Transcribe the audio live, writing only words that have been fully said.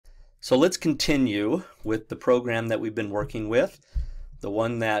So let's continue with the program that we've been working with, the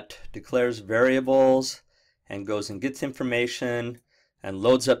one that declares variables and goes and gets information and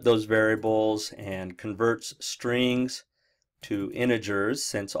loads up those variables and converts strings to integers,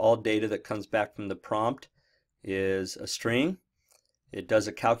 since all data that comes back from the prompt is a string. It does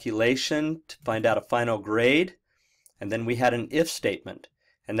a calculation to find out a final grade, and then we had an if statement,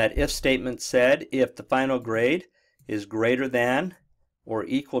 and that if statement said if the final grade is greater than or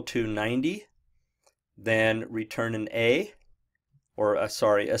equal to 90, then return an A, or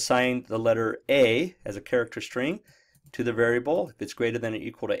assign the letter A as a character string to the variable. If it's greater than or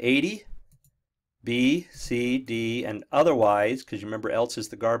equal to 80, B, C, D, and otherwise, because you remember else is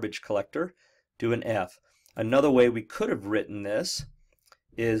the garbage collector, do an F. Another way we could have written this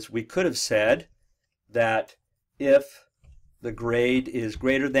is we could have said that if the grade is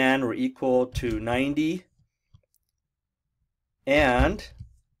greater than or equal to 90 and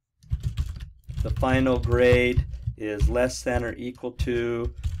the final grade is less than or equal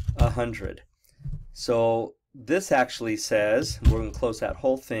to 100. So this actually says, we're going to close that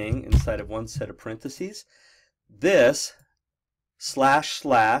whole thing inside of one set of parentheses. This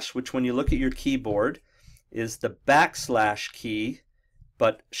 // which when you look at your keyboard is the backslash key,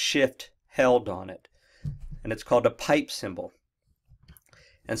 but shift held on it. And it's called a pipe symbol.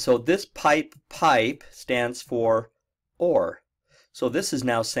 And so this pipe stands for OR. So this is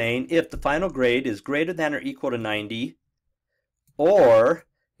now saying if the final grade is greater than or equal to 90 or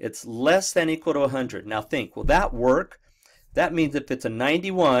it's less than or equal to 100. Now think, will that work? That means if it's a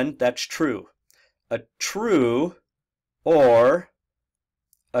 91, that's true. A true or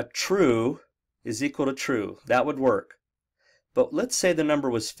a true is equal to true. That would work. But let's say the number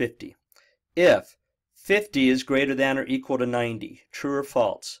was 50. If 50 is greater than or equal to 90, true or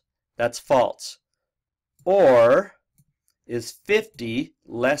false? That's false. Or is 50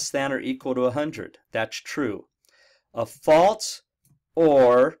 less than or equal to 100? That's true. A false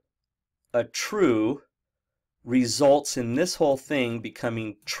or a true results in this whole thing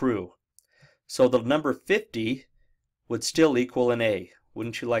becoming true. So the number 50 would still equal an A.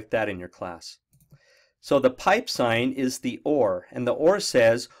 Wouldn't you like that in your class? So the pipe sign is the OR, and the OR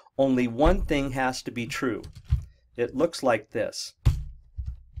says only one thing has to be true. It looks like this.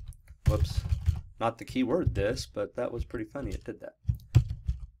 Whoops. Not the key word this, but that was pretty funny. It did that.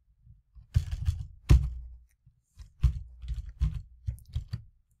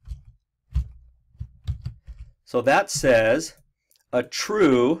 So that says a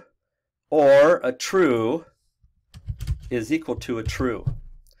true or a true is equal to a true.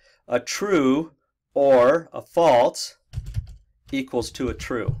 A true or a false equals to a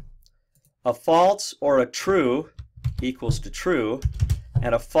true. A false or a true equals to true.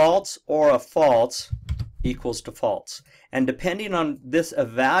 And a false or a false equals to false. And depending on this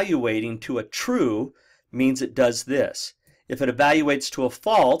evaluating to a true means it does this. If it evaluates to a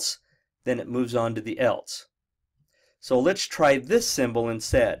false, then it moves on to the else. So let's try this symbol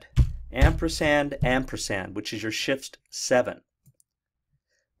instead. Ampersand, ampersand, which is your shift 7.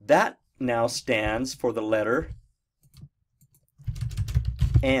 That now stands for the letter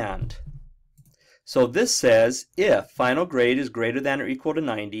AND. So this says if final grade is greater than or equal to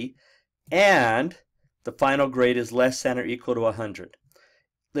 90 and the final grade is less than or equal to 100.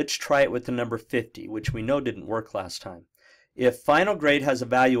 Let's try it with the number 50, which we know didn't work last time. If final grade has a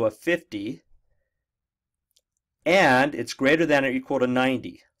value of 50 and it's greater than or equal to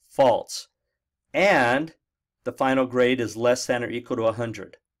 90, false. And the final grade is less than or equal to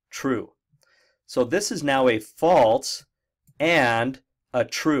 100, true. So this is now a false and a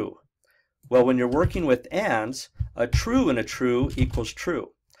true. Well, when you're working with ands, a true and a true equals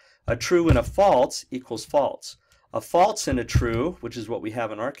true. A true and a false equals false. A false and a true, which is what we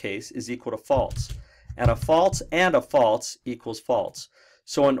have in our case, is equal to false. And a false equals false.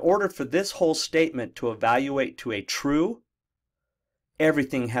 So in order for this whole statement to evaluate to a true,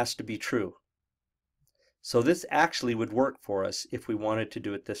 everything has to be true. So this actually would work for us if we wanted to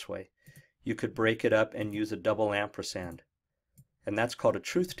do it this way. You could break it up and use a double ampersand. And that's called a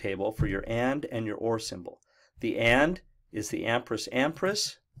truth table for your AND and your OR symbol. The AND is the amperes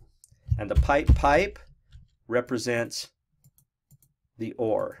amperes, and the pipe represents the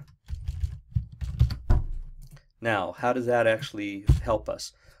OR. Now, how does that actually help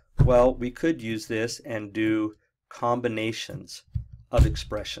us? Well, we could use this and do combinations of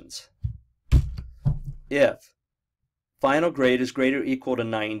expressions. If final grade is greater or equal to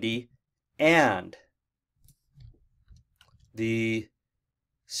 90 and the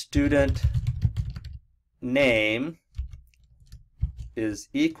student name is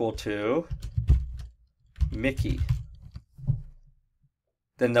equal to Mickey,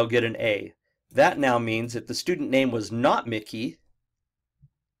 then they'll get an A. That now means if the student name was not Mickey,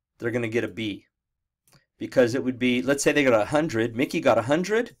 they're going to get a B. Because it would be, let's say they got 100, Mickey got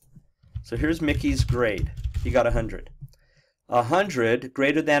 100, so here's Mickey's grade. He got 100. 100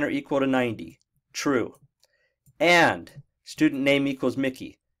 greater than or equal to 90, true. And student name equals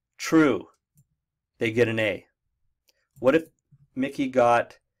Mickey, true. They get an A. What if Mickey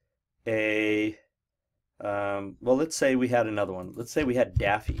got a, well, let's say we had another one. Let's say we had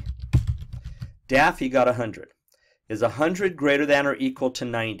Daffy. Daffy got 100. Is 100 greater than or equal to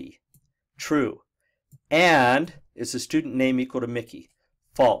 90? True. And is the student name equal to Mickey?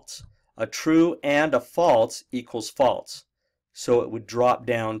 False. A true and a false equals false. So it would drop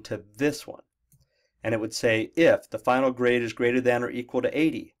down to this one. And it would say if the final grade is greater than or equal to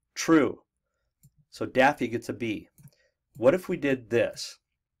 80. True. So Daffy gets a B. What if we did this?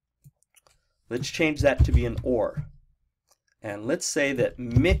 Let's change that to be an OR. And let's say that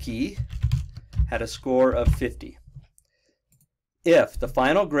Mickey had a score of 50. If the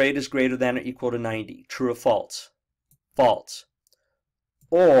final grade is greater than or equal to 90, true or false? False.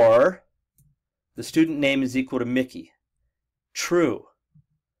 Or the student name is equal to Mickey, true.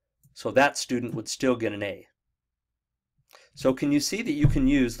 So that student would still get an A. So can you see that you can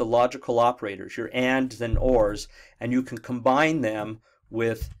use the logical operators, your ands and ors, and you can combine them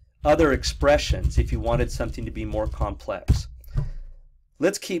with other expressions if you wanted something to be more complex.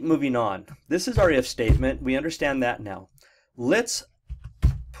 Let's keep moving on. This is our if statement. We understand that now. Let's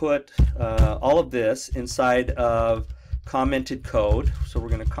put all of this inside of commented code. So we're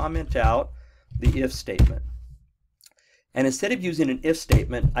going to comment out the if statement. And instead of using an if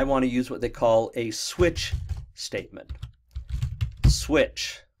statement, I want to use what they call a switch statement.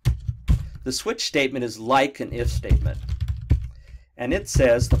 Switch. The switch statement is like an if statement. And it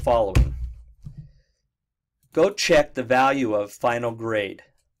says the following. Go check the value of final grade.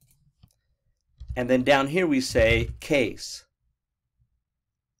 And then down here we say case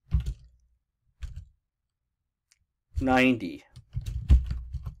 90.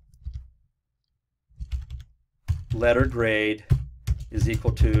 Letter grade is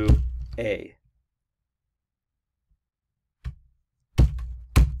equal to A.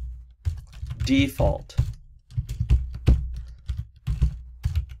 Default.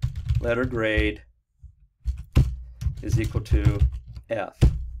 Letter grade is equal to F.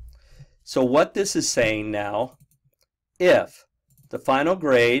 So what this is saying now, if the final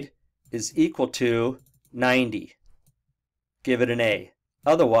grade is equal to 90, give it an A.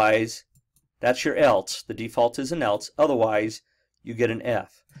 Otherwise, that's your else. The default is an else. Otherwise, you get an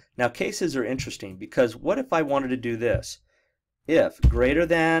F. Now, cases are interesting because what if I wanted to do this? If greater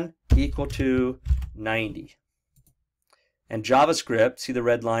than equal to 90. And JavaScript, see the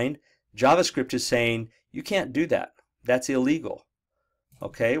red line? JavaScript is saying you can't do that. That's illegal.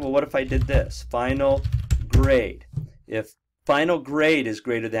 Okay, well, what if I did this? Final grade. If final grade is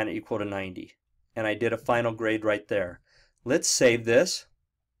greater than or equal to 90, and I did a final grade right there. Let's save this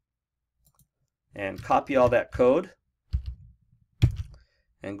and copy all that code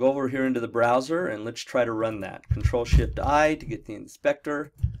and go over here into the browser and let's try to run that. Control-Shift-I to get the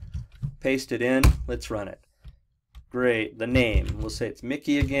inspector. Paste it in. Let's run it. Great. The name. We'll say it's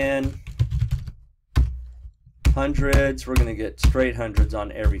Mickey again. Hundreds. We're going to get straight hundreds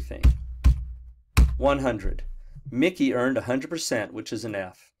on everything. 100. Mickey earned 100%, which is an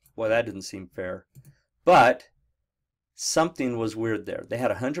F. Well, that didn't seem fair. But something was weird there. They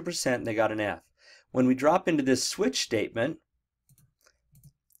had 100% and they got an F. When we drop into this switch statement,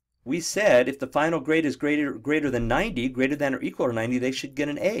 we said if the final grade is greater than 90, greater than or equal to 90, they should get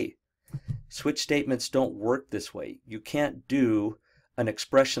an A. Switch statements don't work this way. You can't do an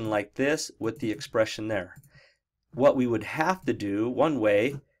expression like this with the expression there. What we would have to do, one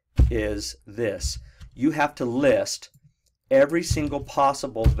way, is this. You have to list every single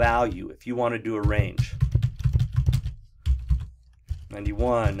possible value if you want to do a range.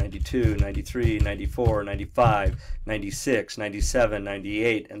 91, 92, 93, 94, 95, 96, 97,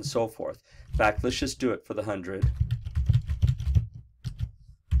 98, and so forth. In fact, let's just do it for the 100.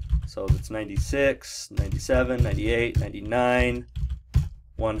 So that's 96, 97, 98, 99,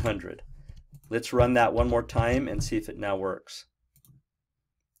 100. Let's run that one more time and see if it now works.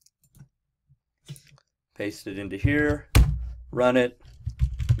 Paste it into here, run it,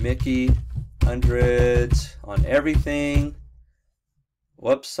 Mickey, hundreds on everything.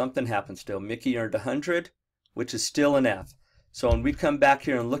 Whoops, something happened still. Mickey earned 100, which is still an F. So when we come back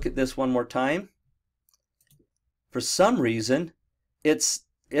here and look at this one more time, for some reason, it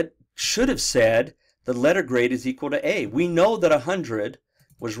should have said the letter grade is equal to A. We know that 100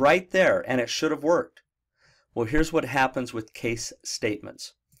 was right there, and it should have worked. Well, here's what happens with case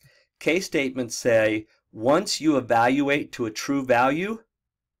statements. Case statements say once you evaluate to a true value,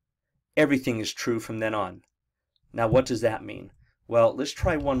 everything is true from then on. Now what does that mean? Well, let's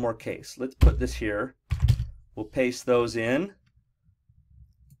try one more case. Let's put this here. We'll paste those in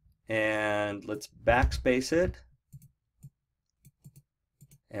and let's backspace it.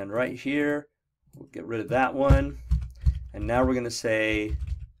 And right here, we'll get rid of that one. And now we're going to say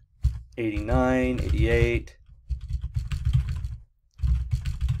 89, 88.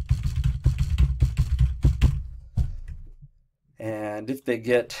 And if they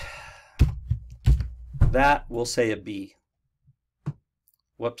get that, we'll say a B.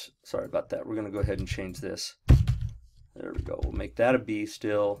 Whoops, sorry about that. We're going to go ahead and change this. There we go. We'll make that a B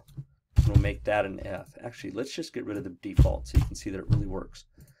still. And we'll make that an F. Actually, let's just get rid of the default so you can see that it really works.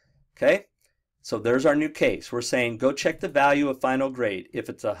 Okay, so there's our new case. We're saying go check the value of final grade. If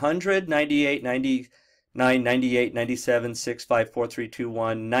it's 100, 98, 99, 98, 97, 6, 5, 4, 3, 2,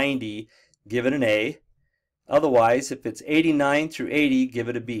 1, 90, give it an A. Otherwise, if it's 89 through 80, give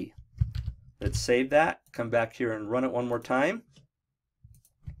it a B. Let's save that, come back here and run it one more time.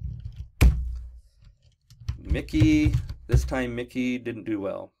 Mickey, this time Mickey didn't do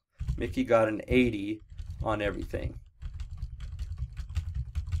well. Mickey got an 80 on everything.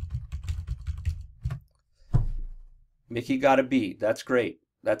 Mickey got a B. That's great.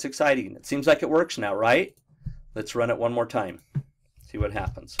 That's exciting. It seems like it works now, right? Let's run it one more time. See what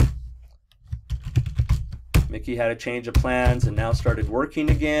happens. Mickey had a change of plans and now started working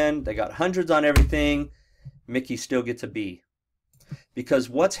again. They got hundreds on everything. Mickey still gets a B. Because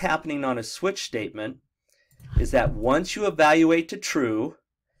what's happening on a switch statement is that once you evaluate to true,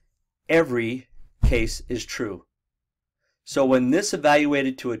 every case is true. So when this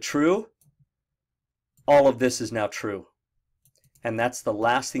evaluated to a true, all of this is now true. And that's the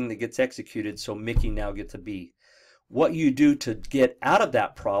last thing that gets executed, so Mickey now gets a B. What you do to get out of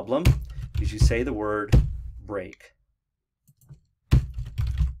that problem is you say the word break.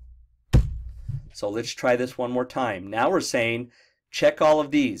 So let's try this one more time. Now we're saying check all of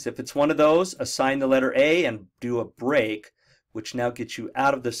these. If it's one of those, assign the letter A and do a break, which now gets you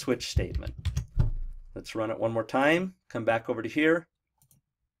out of the switch statement. Let's run it one more time. Come back over to here.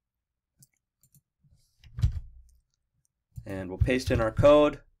 And we'll paste in our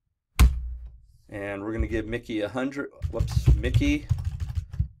code. And we're going to give Mickey 100. Whoops, Mickey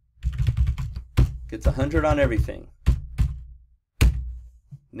gets 100 on everything.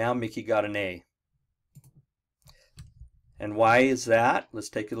 Now Mickey got an A. And why is that? Let's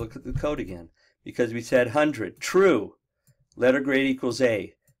take a look at the code again. Because we said 100, true, letter grade equals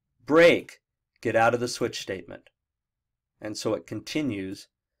A. Break, get out of the switch statement. And so it continues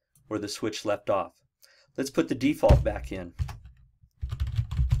where the switch left off. Let's put the default back in.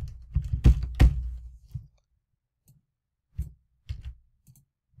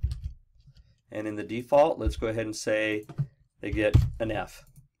 And in the default, let's go ahead and say they get an F,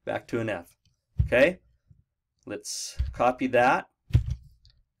 back to an F. Okay? Let's copy that,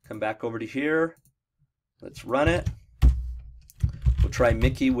 come back over to here, let's run it. We'll try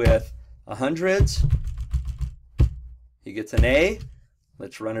Mickey with 100s. He gets an A.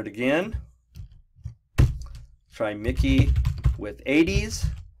 Let's run it again. Try Mickey with 80s.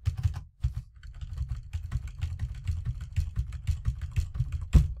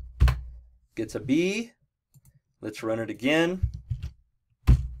 Gets a B. Let's run it again.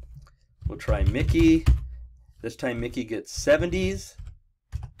 We'll try Mickey. This time Mickey gets 70s.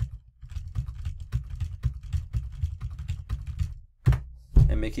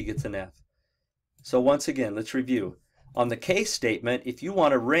 And Mickey gets an F. So once again, let's review. On the case statement, if you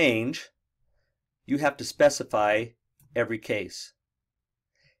want a range, you have to specify every case.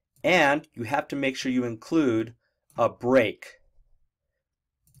 And you have to make sure you include a break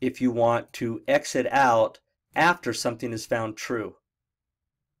if you want to exit out after something is found true.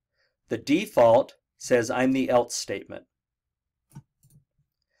 The default says I'm the else statement.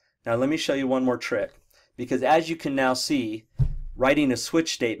 Now let me show you one more trick, because as you can now see, writing a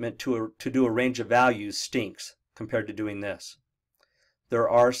switch statement to do a range of values stinks compared to doing this. There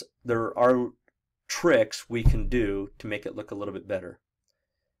are tricks we can do to make it look a little bit better.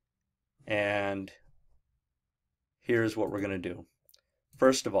 And here's what we're going to do.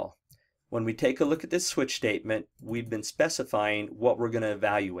 First of all, when we take a look at this switch statement, we've been specifying what we're going to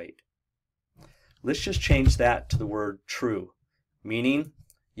evaluate. Let's just change that to the word true, meaning,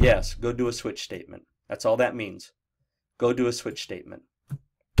 yes, go do a switch statement. That's all that means. Go do a switch statement.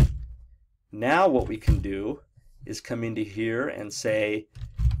 Now what we can do is come into here and say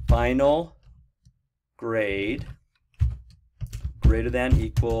final grade greater than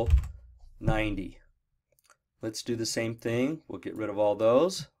equal 90. Let's do the same thing. We'll get rid of all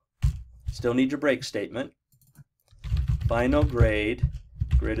those. Still need your break statement. Final grade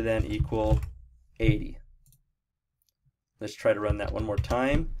greater than equal 80. Let's try to run that one more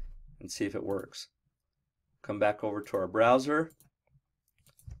time and see if it works. Come back over to our browser,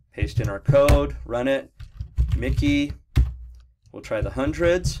 paste in our code, run it. Mickey, we'll try the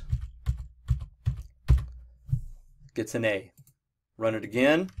hundreds, gets an A. Run it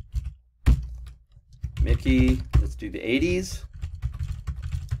again. Mickey, let's do the 80s.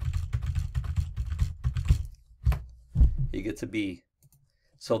 He gets a B.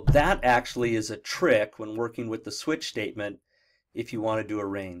 So that actually is a trick when working with the switch statement if you want to do a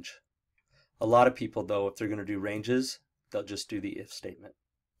range. A lot of people, though, if they're going to do ranges, they'll just do the if statement.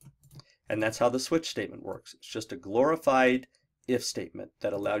 And that's how the switch statement works. It's just a glorified if statement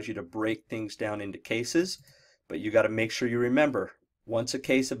that allows you to break things down into cases, but you got to make sure you remember, once a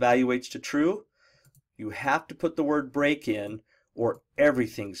case evaluates to true, you have to put the word break in or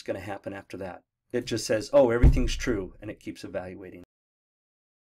everything's going to happen after that. It just says, oh, everything's true, and it keeps evaluating.